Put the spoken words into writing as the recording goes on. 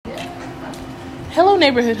Hello,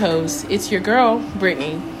 neighborhood hoes. It's your girl,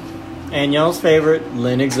 Brittany. And y'all's favorite,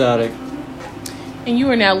 Lynn Exotic. And you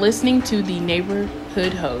are now listening to the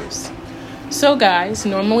Neighborhood Hoes. So, guys,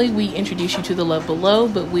 normally we introduce you to the love below,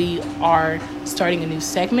 but we are starting a new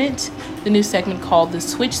segment. The new segment called the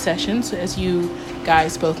Switch Sessions. As you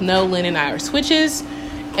guys both know, Lynn and I are switches.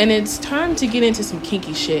 And it's time to get into some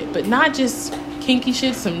kinky shit. But not just kinky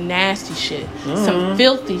shit, some nasty shit. Some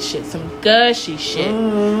filthy shit. Some gushy shit.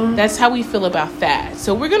 That's how we feel about that.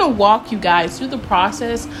 So we're going to walk you guys through the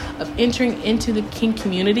process of entering into the kink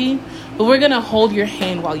community. But we're going to hold your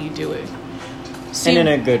hand while you do it. And in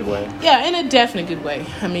a good way. Yeah, in a definite good way.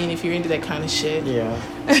 I mean, if you're into that kind of shit. Yeah.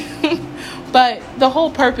 But the whole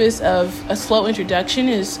purpose of a slow introduction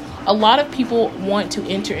is a lot of people want to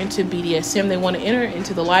enter into BDSM. They want to enter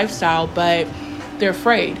into the lifestyle, but they're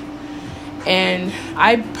afraid. And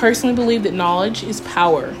I personally believe that knowledge is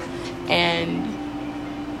power. And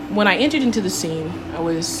when I entered into the scene, I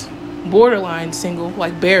was borderline single,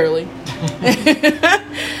 like barely.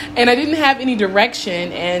 And I didn't have any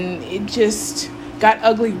direction, and it just got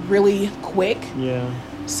ugly really quick. Yeah.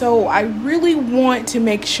 So I really want to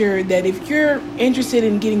make sure that if you're interested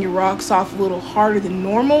in getting your rocks off a little harder than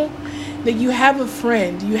normal, that you have a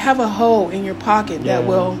friend, you have a hoe in your pocket that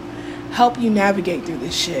will help you navigate through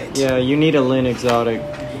this shit. Yeah, you need a Lynn Exotic.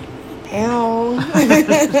 Ow.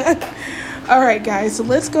 All right, guys, so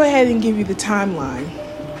let's go ahead and give you the timeline.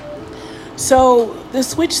 So the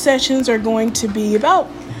switch sessions are going to be about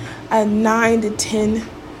a 9 to 10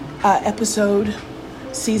 episode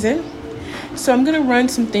season. So I'm going to run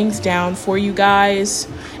some things down for you guys,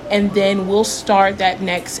 and then we'll start that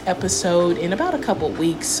next episode in about a couple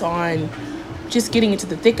weeks on just getting into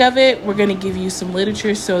the thick of it. We're going to give you some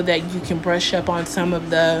literature so that you can brush up on some of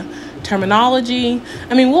the terminology.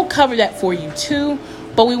 I mean, we'll cover that for you too,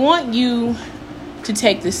 but we want you to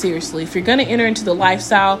take this seriously. If you're going to enter into the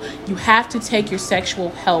lifestyle, you have to take your sexual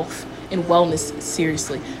health and wellness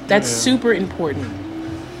seriously. That's super important.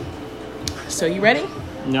 So you ready?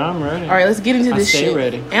 No, I'm ready. All right, let's get into this shit. Stay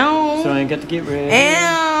ready. Ow. So I ain't got to get ready.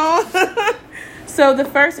 Ow. So the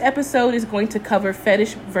first episode is going to cover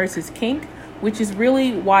fetish versus kink, which is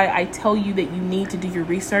really why I tell you that you need to do your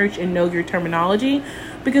research and know your terminology,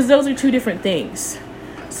 because those are two different things.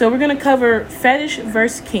 So we're going to cover fetish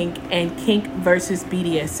versus kink and kink versus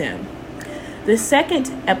BDSM. The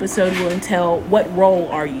second episode will entail what role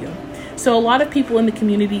are you? So a lot of people in the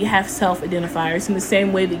community have self-identifiers in the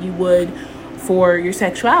same way that you would for your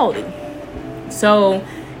sexuality. So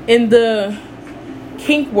in the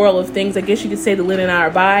kink world of things, I guess you could say that Lynn and I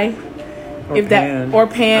are bi. Or pan. Or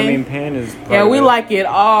pan. I mean, pan is part Yeah, we of it. like it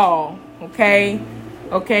all. Okay?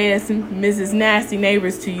 Okay, that's Mrs. Nasty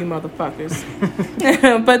Neighbors to you motherfuckers.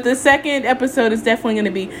 But the second episode is definitely going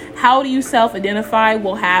to be how do you self-identify.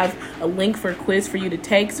 We'll have a link for a quiz for you to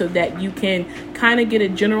take so that you can kind of get a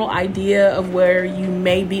general idea of where you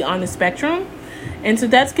may be on the spectrum. And so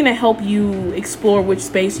that's going to help you explore which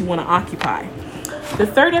space you want to occupy. The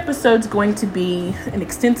third episode is going to be an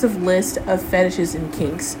extensive list of fetishes and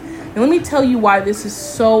kinks. And let me tell you why this is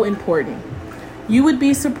so important. You would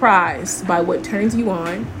be surprised by what turns you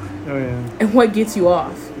on and what gets you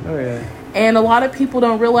off. Oh, yeah. And a lot of people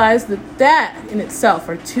don't realize that in itself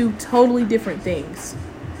are two totally different things.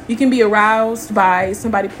 You can be aroused by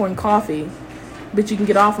somebody pouring coffee, but you can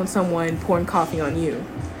get off on someone pouring coffee on you.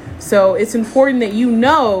 So it's important that you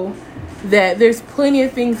know that there's plenty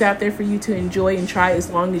of things out there for you to enjoy and try as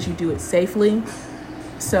long as you do it safely.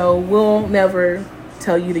 So we'll never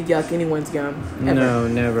tell you to yuck anyone's yum. Ever. No,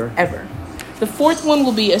 never. Ever. The fourth one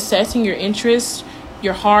will be assessing your interests,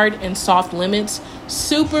 your hard and soft limits.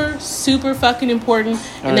 Super, super fucking important.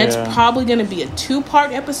 And that's probably going to be a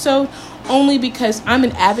 2-part episode, only because I'm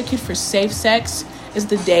an advocate for safe sex as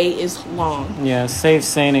the day is long. Yeah, safe,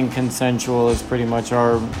 sane, and consensual is pretty much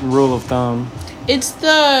our rule of thumb. It's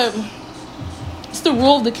the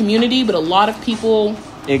rule of the community, but a lot of people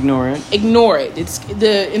ignore it. It's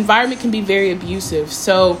the environment can be very abusive.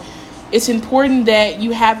 So it's important that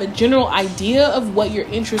you have a general idea of what your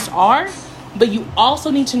interests are, but you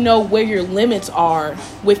also need to know where your limits are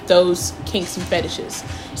with those kinks and fetishes.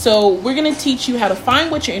 So we're going to teach you how to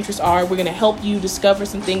find what your interests are. We're going to help you discover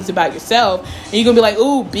some things about yourself. And you're going to be like,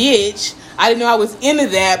 ooh, bitch, I didn't know I was into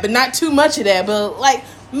that, but not too much of that. But like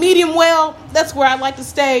medium well, that's where I like to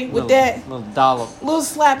stay with that. Little dollop. Little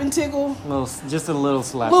slap and tickle. Just a little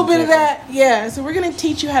slap. A little bit of that. Yeah. So we're going to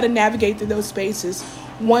teach you how to navigate through those spaces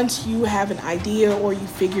once you have an idea or you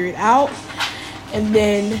figure it out. And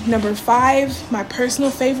then number 5, my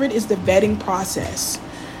personal favorite, is the vetting process.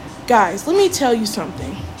 Guys, let me tell you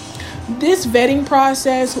something. This vetting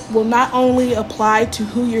process will not only apply to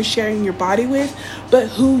who you're sharing your body with, but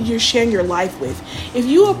who you're sharing your life with. If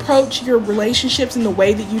you approach your relationships in the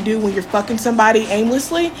way that you do when you're fucking somebody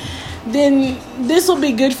aimlessly, then this will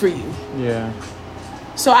be good for you. Yeah.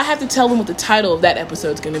 So I have to tell them what the title of that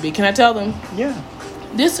episode is going to be. Can I tell them? Yeah.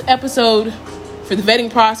 This episode for the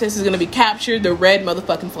vetting process is going to be Capture the Red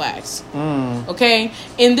Motherfucking Flags. Okay?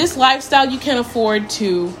 In this lifestyle, you can't afford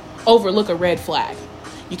to overlook a red flag.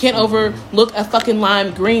 You can't overlook a fucking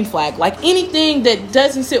lime green flag. Like anything that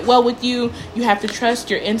doesn't sit well with you, you have to trust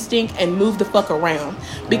your instinct and move the fuck around.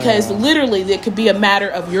 Because literally, it could be a matter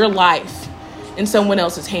of your life in someone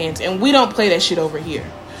else's hands. And we don't play that shit over here.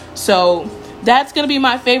 So that's going to be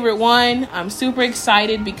my favorite one. I'm super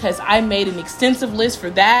excited because I made an extensive list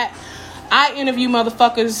for that. I interview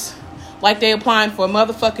motherfuckers like they applying for a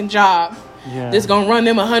motherfucking job that's going to run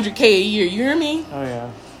them $100K a year. You hear me? Oh, yeah.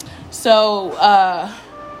 So,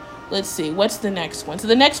 let's see. What's the next one? So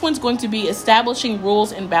the next one's going to be establishing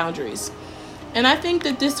rules and boundaries. And I think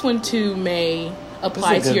that this one, too, may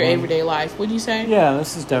apply to your everyday life. Would you say? Yeah,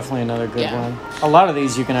 this is definitely another good one. A lot of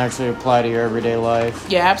these you can actually apply to your everyday life.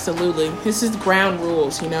 Yeah, absolutely. This is ground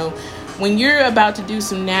rules, you know. When you're about to do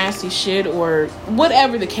some nasty shit or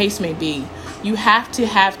whatever the case may be, you have to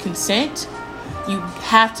have consent. You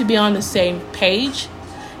have to be on the same page.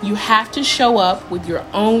 You have to show up with your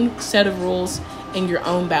own set of rules and your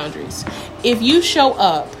own boundaries. If you show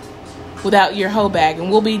up without your hoe bag,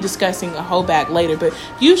 and we'll be discussing a hoe bag later, but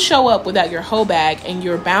if you show up without your hoe bag and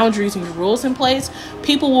your boundaries and your rules in place,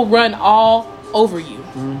 people will run all over you.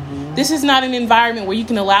 This is not an environment where you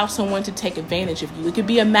can allow someone to take advantage of you. It could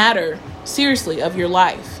be a matter, seriously, of your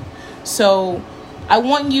life. So I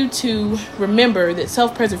want you to remember that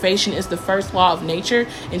self-preservation is the first law of nature,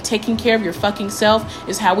 and taking care of your fucking self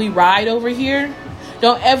is how we ride over here.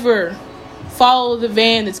 Don't ever follow the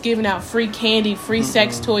van that's giving out free candy, free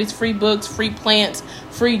sex toys, free books, free plants,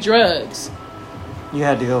 free drugs. You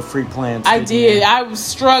had to go free plants. I did. I was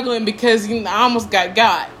struggling because I almost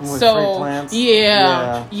got With so free plants?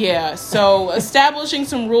 yeah. So establishing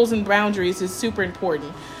some rules and boundaries is super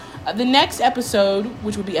important. The next episode,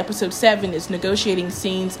 which would be episode 7, is negotiating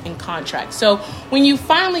scenes and contracts. So when you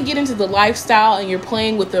finally get into the lifestyle and you're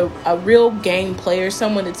playing with a real game player,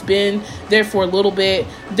 someone that's been there for a little bit,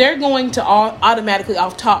 they're going to automatically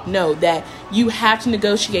off top know that you have to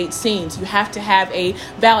negotiate scenes. You have to have a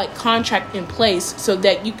valid contract in place so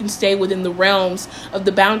that you can stay within the realms of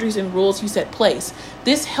the boundaries and rules you set place.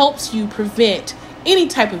 This helps you prevent any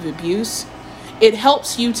type of abuse. It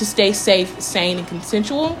helps you to stay safe, sane, and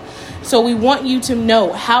consensual. So we want you to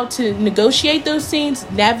know how to negotiate those scenes,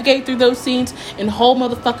 navigate through those scenes, and hold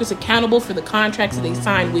motherfuckers accountable for the contracts that they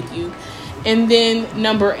signed with you. And then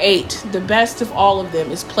number 8, the best of all of them,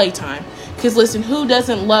 is playtime. Because listen, who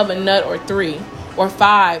doesn't love a nut or 3 or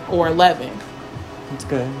 5 or 11? That's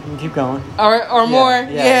good. You can keep going. Or more.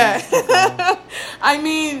 Yeah. I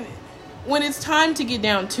mean, when it's time to get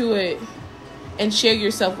down to it and share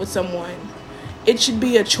yourself with someone, it should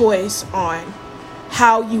be a choice on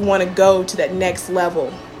how you want to go to that next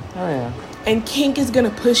level. Oh, yeah. And kink is going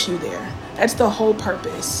to push you there. That's the whole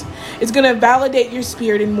purpose. It's going to validate your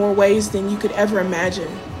spirit in more ways than you could ever imagine.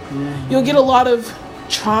 Mm-hmm. You'll get a lot of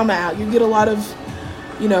trauma out. You get a lot of,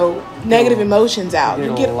 negative emotions out.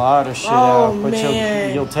 You get a lot of shit out, but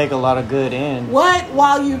you'll take a lot of good in. What?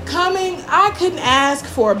 While you're coming, I couldn't ask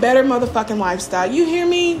for a better motherfucking lifestyle. You hear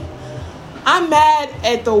me? I'm mad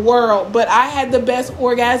at the world, but I had the best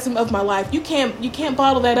orgasm of my life. You can't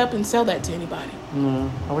bottle that up and sell that to anybody.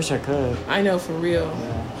 I wish I could. I know, for real.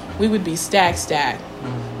 Yeah. We would be stacked.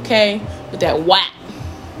 Okay? With that whap.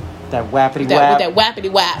 That whappity whap. With that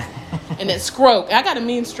whappity whap. And that stroke. I got a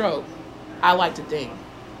mean stroke, I like to think.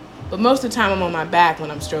 But most of the time I'm on my back when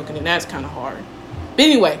I'm stroking, and that's kind of hard. But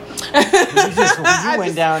anyway. you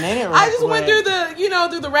went down in it right I just went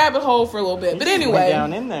through the rabbit hole for a little bit. But anyway. Went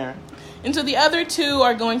down in there. And so the other 2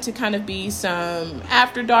 are going to kind of be some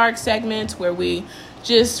after dark segments where we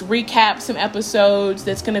just recap some episodes.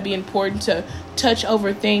 That's going to be important to touch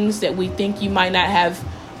over things that we think you might not have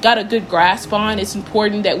got a good grasp on. It's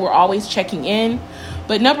important that we're always checking in.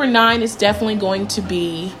 But number 9 is definitely going to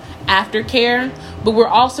be aftercare. But we're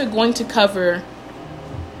also going to cover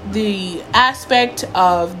the aspect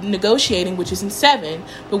of negotiating, which is in 7.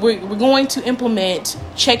 But we're going to implement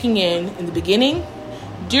checking in the beginning,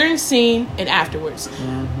 during scene, and afterwards.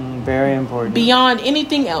 Very important. Beyond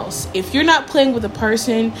anything else, if you're not playing with a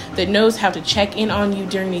person that knows how to check in on you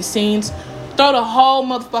during these scenes, throw the whole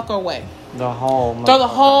motherfucker away. Throw the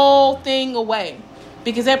whole thing away.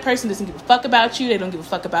 Because that person doesn't give a fuck about you. They don't give a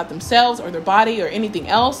fuck about themselves or their body or anything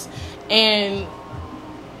else. And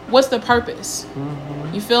what's the purpose?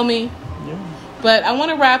 You feel me? Yeah. But I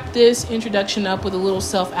want to wrap this introduction up with a little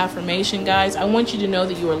self-affirmation, guys. I want you to know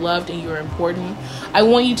that you are loved and you are important. I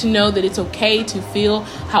want you to know that it's okay to feel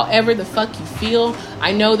however the fuck you feel.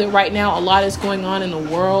 I know that right now a lot is going on in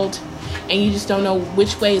the world and you just don't know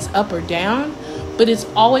which way is up or down. But it's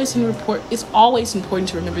always important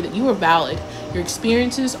to remember that you are valid. Your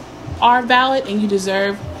experiences are valid and you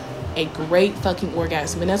deserve a great fucking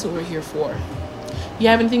orgasm. And that's what we're here for. You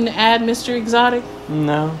have anything to add, Mr. Exotic?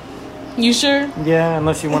 No. You sure? Yeah,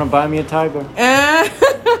 unless you want to buy me a tiger.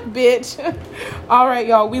 Bitch. All right,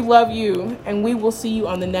 y'all. We love you. And we will see you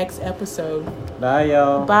on the next episode. Bye,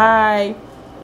 y'all. Bye.